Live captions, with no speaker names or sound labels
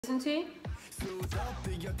Listen to.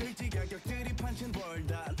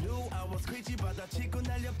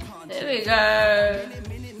 There we go.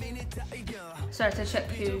 Sorry to check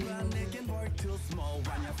who. I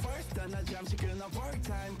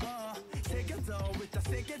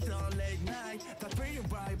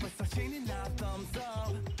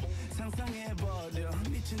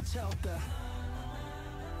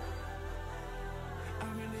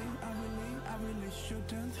really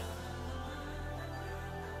shouldn't.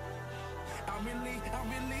 I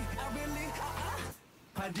really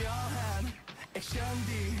had your hand, action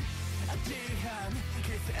D, a G-hand,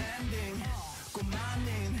 kiss ending,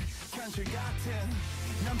 고만인, 현실 같은,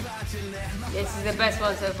 난 빠질래. This is the best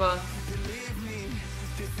one so far.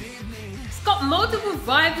 It's got multiple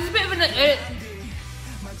vibes. It's a bit of an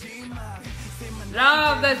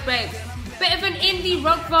love those babes. Bit of an indie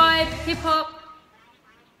rock vibe, hip hop.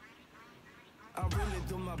 I really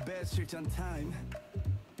do my best, 실전 time.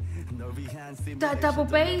 That double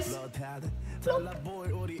bass.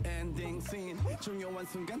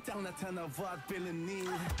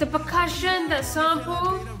 The percussion, that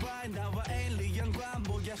sample.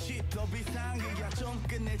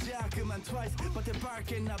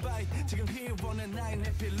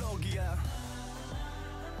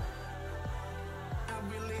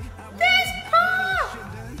 This part!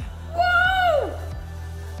 Whoa!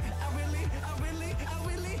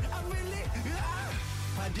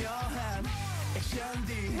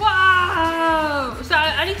 Wow! So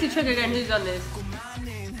I need to check again who's on this.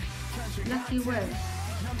 Lucky West.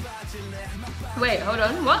 Wait, hold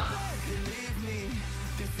on, what?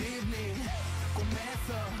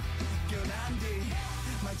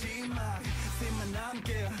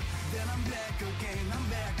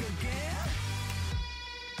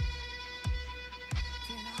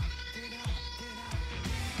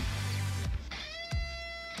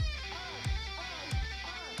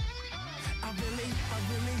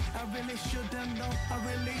 I really shouldn't know. I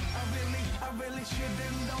really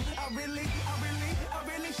shouldn't know. I really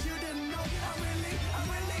shouldn't know.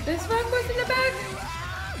 This one was in the back.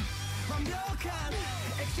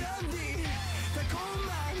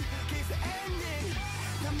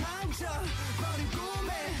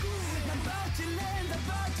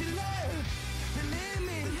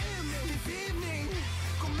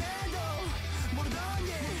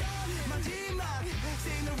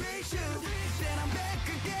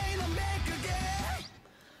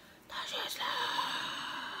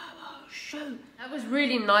 That was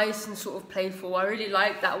really nice and sort of playful. I really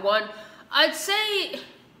liked that one. I'd say,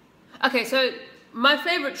 okay, so my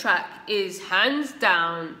favorite track is hands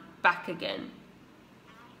down Back Again.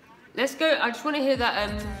 Let's go. I just want to hear that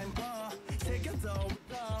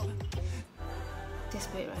this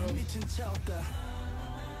bit right here.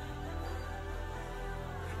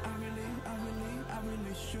 I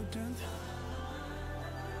really shouldn't.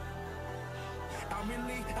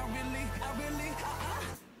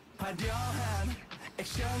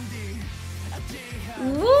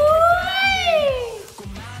 Woo!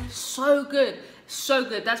 So good, so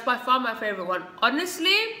good. That's by far my favorite one.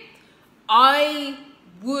 Honestly, I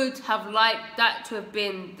would have liked that to have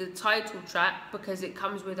been the title track because it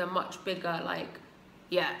comes with a much bigger, like,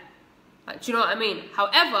 yeah, like, do you know what I mean?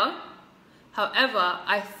 However,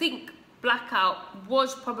 I think Blackout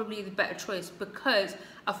was probably the better choice because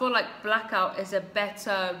I feel like Blackout is a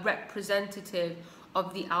better representative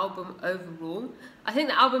of the album overall. I think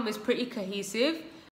the album is pretty cohesive.